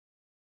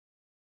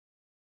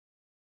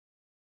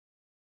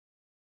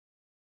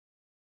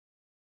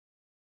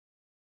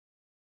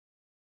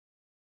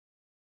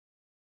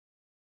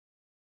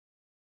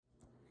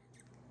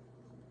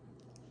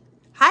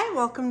Hi,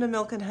 welcome to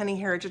Milk and Honey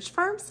Heritage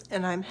Farms,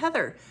 and I'm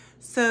Heather.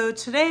 So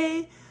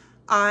today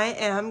I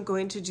am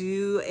going to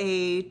do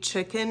a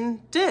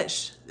chicken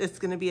dish. It's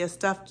going to be a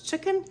stuffed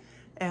chicken,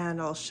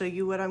 and I'll show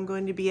you what I'm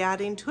going to be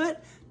adding to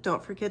it.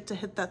 Don't forget to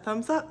hit that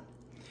thumbs up,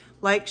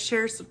 like,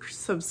 share,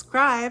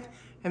 subscribe,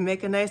 and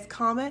make a nice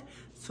comment.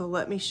 So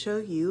let me show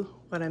you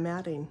what I'm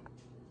adding.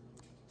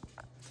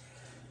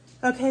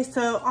 Okay,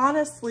 so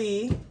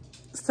honestly,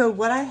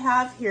 what I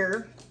have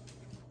here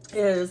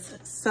is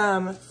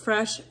some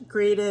fresh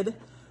grated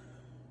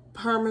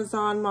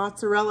Parmesan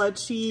mozzarella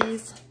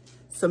cheese,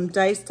 some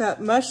diced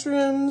up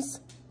mushrooms,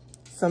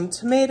 some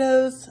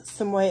tomatoes,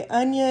 some white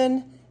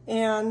onion,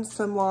 and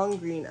some long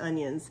green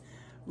onions.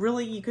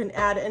 Really, you can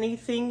add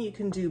anything. You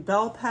can do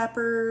bell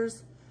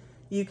peppers.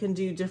 You can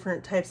do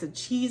different types of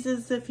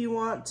cheeses if you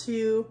want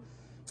to.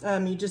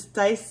 You just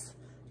dice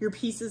your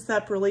pieces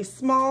up really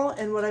small.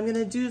 And what I'm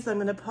gonna do is I'm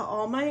gonna put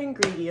all my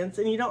ingredients,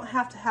 and you don't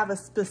have to have a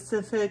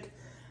specific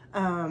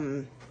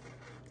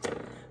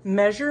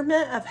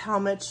measurement of how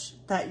much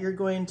that you're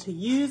going to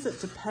use.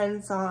 It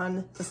depends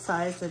on the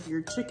size of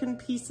your chicken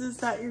pieces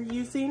that you're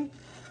using.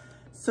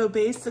 So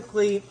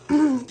basically,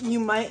 you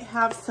might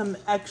have some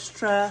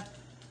extra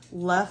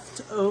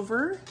left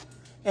over,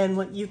 and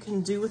what you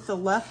can do with the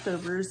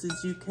leftovers is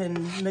you can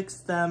mix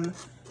them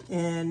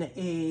in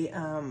a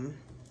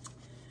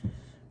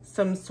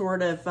some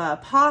sort of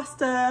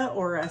pasta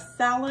or a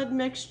salad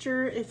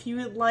mixture if you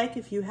would like,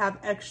 if you have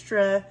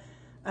extra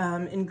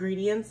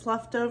ingredients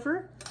left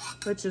over,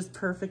 which is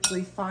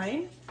perfectly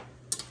fine.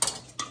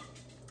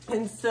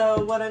 And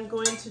so what I'm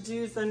going to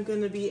do is I'm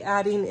going to be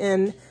adding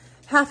in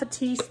half a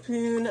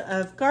teaspoon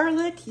of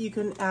garlic. You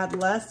can add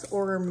less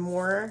or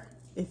more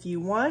if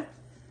you want.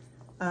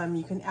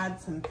 You can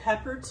add some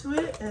pepper to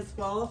it as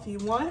well if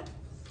you want.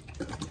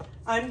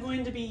 I'm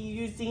going to be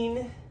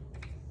using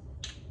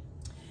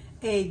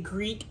a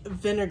Greek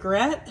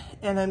vinaigrette,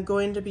 and I'm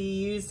going to be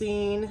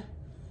using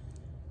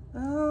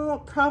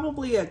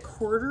probably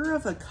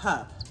 1/4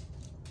 cup,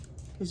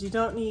 because you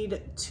don't need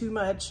too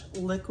much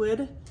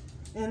liquid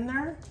in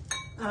there.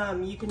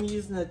 You can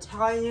use an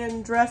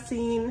Italian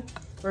dressing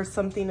or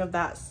something of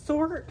that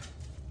sort.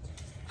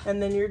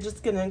 And then you're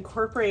just gonna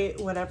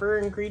incorporate whatever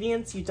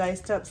ingredients you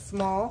diced up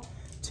small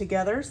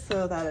together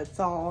so that it's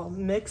all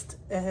mixed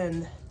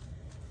and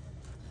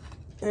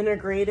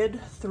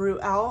integrated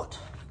throughout,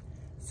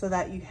 so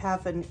that you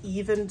have an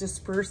even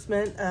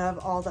disbursement of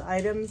all the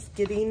items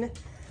getting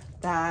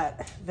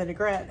that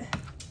vinaigrette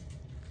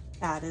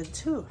added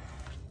to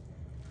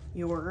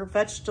your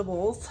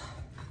vegetables.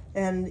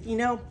 And you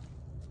know,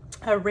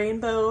 a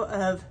rainbow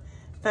of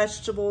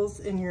vegetables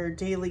in your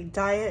daily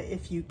diet,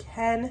 if you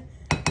can,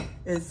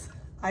 is,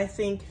 I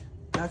think,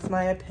 that's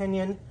my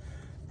opinion,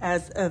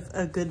 as of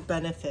a good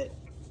benefit.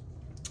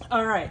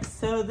 All right,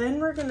 so then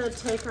we're gonna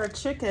take our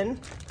chicken,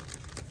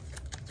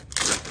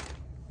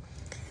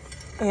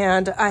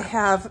 and I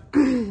have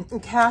a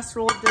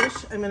casserole dish.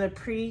 I'm gonna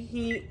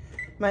preheat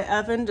my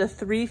oven to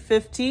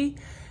 350,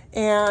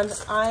 and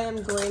I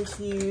am going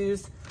to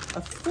use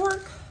a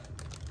fork,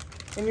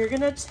 and you're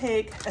gonna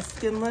take a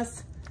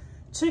skinless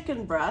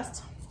chicken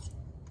breast,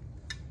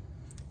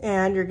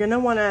 and you're gonna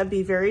wanna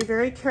be very,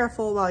 very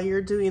careful while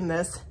you're doing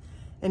this,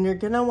 and you're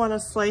gonna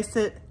wanna slice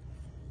it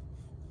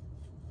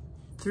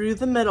through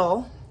the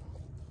middle.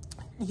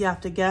 You have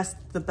to guess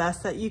the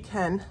best that you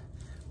can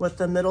what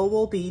the middle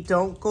will be.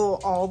 Don't go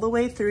all the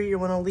way through. You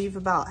wanna leave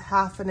about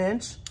 1/2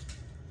 inch,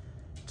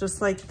 just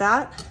like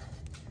that.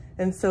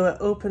 And so it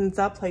opens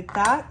up like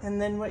that. And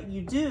then what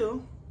you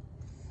do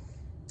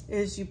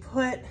is you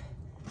put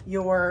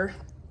your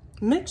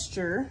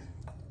mixture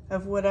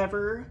of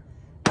whatever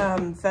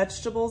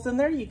vegetables in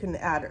there. You can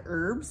add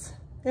herbs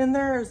in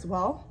there as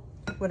well,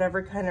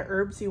 whatever kind of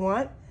herbs you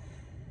want.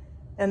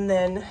 And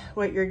then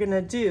what you're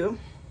gonna do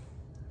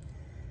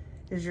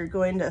is you're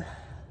going to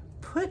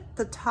put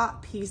the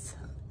top piece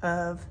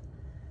of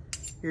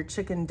your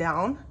chicken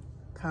down,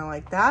 kind of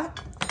like that.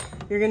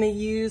 You're gonna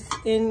use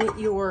in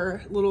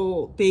your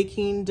little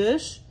baking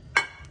dish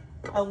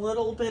a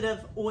little bit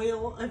of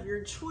oil of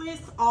your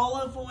choice,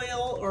 olive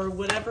oil or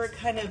whatever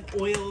kind of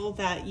oil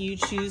that you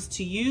choose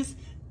to use.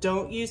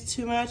 Don't use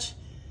too much.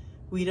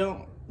 We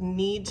don't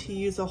need to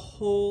use a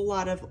whole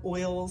lot of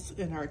oils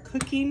in our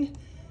cooking.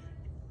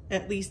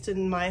 At least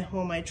in my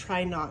home, I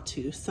try not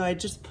to. So I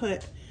just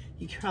put,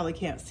 you probably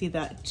can't see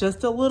that,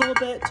 just a little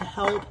bit to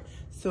help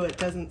so it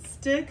doesn't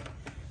stick.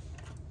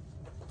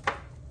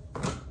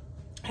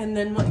 And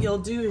then what you'll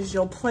do is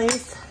you'll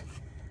place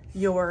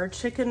your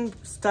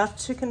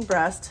stuffed chicken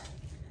breast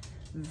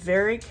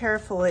very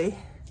carefully.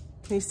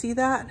 Can you see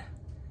that?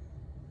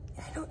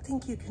 I don't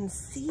think you can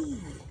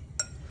see.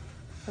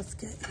 Let's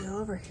get you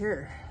over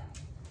here.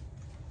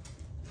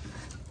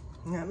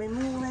 Let me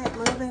move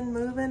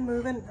it,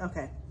 moving.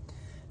 Okay.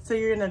 So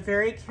you're gonna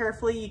very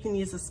carefully, you can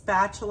use a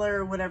spatula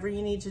or whatever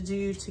you need to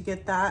do to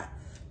get that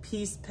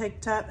piece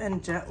picked up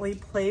and gently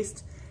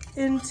placed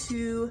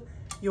into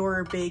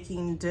your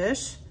baking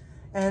dish.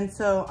 And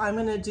so I'm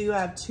gonna I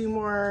have 2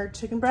 more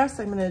chicken breasts.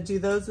 I'm gonna do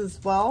those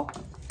as well.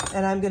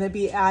 And I'm gonna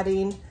be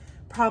adding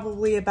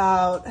probably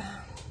about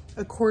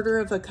a quarter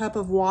of a cup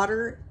of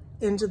water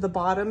into the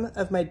bottom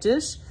of my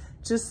dish,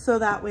 just so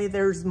that way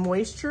there's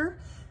moisture.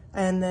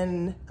 And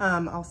then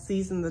I'll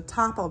season the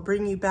top. I'll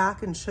bring you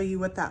back and show you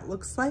what that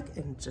looks like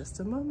in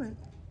just a moment.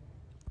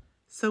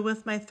 So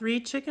with my 3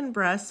 chicken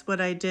breasts, what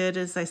I did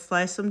is I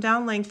sliced them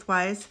down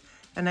lengthwise,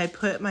 and I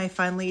put my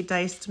finely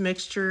diced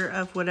mixture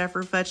of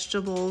whatever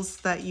vegetables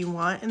that you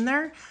want in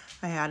there.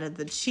 I added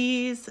the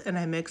cheese and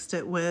I mixed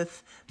it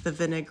with the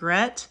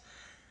vinaigrette.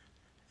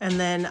 And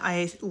then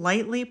I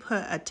lightly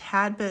put a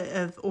tad bit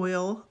of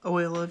oil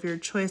of your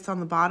choice on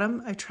the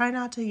bottom. I try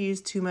not to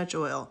use too much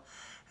oil.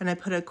 And I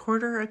put a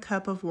quarter a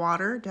cup of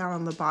water down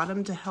on the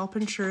bottom to help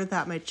ensure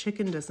that my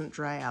chicken doesn't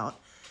dry out.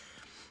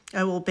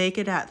 I will bake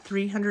it at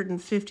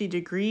 350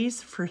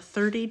 degrees for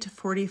 30 to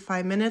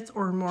 45 minutes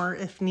or more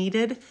if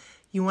needed.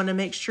 You want to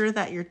make sure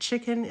that your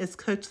chicken is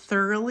cooked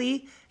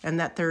thoroughly and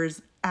that there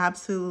is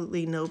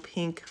absolutely no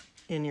pink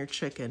in your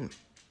chicken.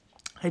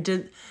 I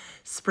did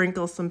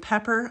sprinkle some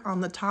pepper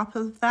on the top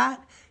of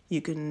that.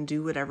 You can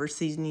do whatever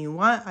seasoning you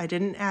want. I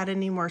didn't add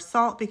any more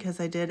salt because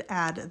I did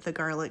add the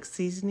garlic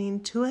seasoning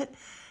to it.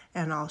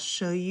 And I'll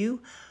show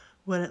you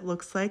what it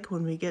looks like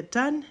when we get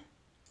done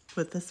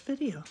with this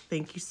video.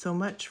 Thank you so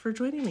much for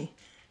joining me,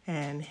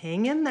 and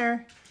hang in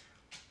there.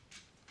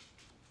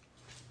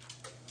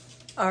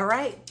 All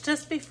right,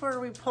 just before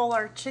we pull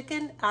our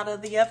chicken out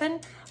of the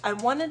oven, I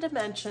wanted to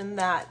mention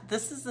that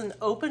this is an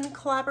open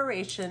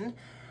collaboration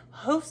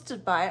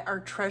hosted by our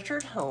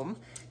treasured home,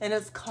 and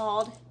it's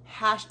called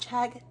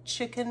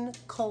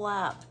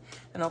 #ChickenCollab.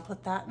 And I'll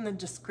put that in the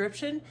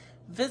description.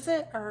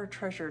 Visit our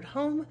treasured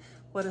home.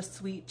 What a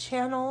sweet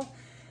channel.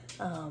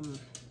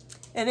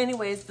 And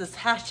anyways, this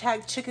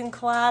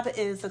 #ChickenCollab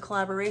is a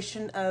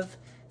collaboration of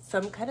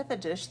some kind of a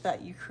dish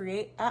that you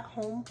create at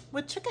home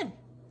with chicken.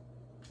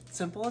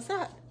 Simple as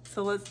that.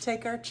 So let's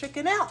take our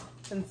chicken out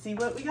and see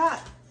what we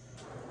got.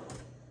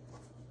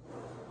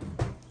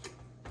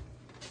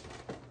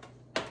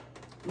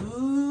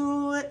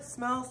 Ooh, it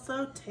smells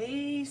so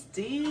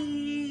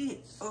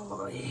tasty.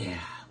 Oh yeah,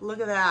 look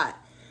at that.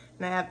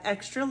 And I have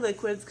extra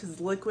liquids because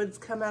liquids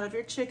come out of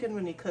your chicken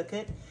when you cook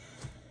it.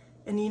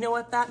 And you know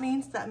what that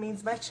means? That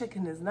means my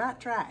chicken is not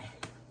dry.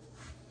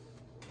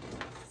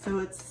 So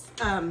it's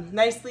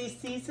nicely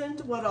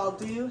seasoned. What I'll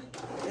do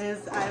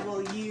is I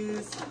will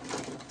use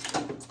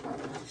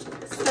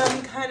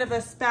some kind of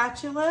a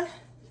spatula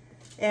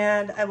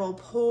and I will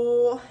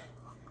pull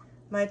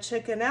my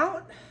chicken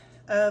out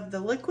of the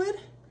liquid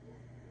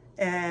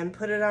and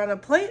put it on a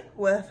plate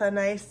with a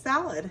nice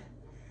salad.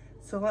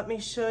 So let me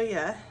show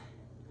you.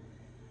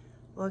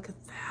 Look at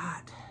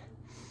that.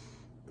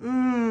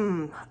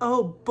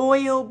 Oh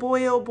boy, oh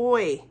boy, oh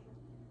boy.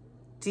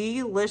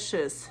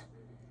 Delicious.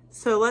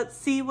 So let's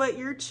see what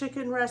your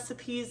chicken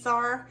recipes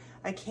are.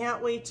 I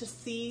can't wait to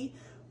see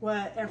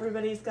what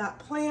everybody's got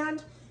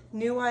planned.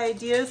 New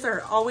ideas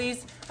are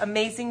always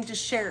amazing to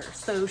share.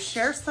 So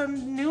share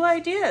some new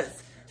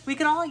ideas. We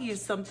could all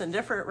use something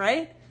different,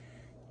 right?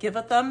 Give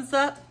a thumbs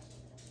up,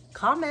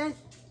 comment,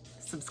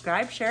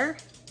 subscribe, share.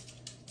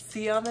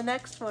 See you on the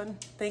next one.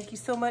 Thank you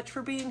so much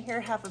for being here.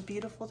 Have a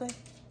beautiful day.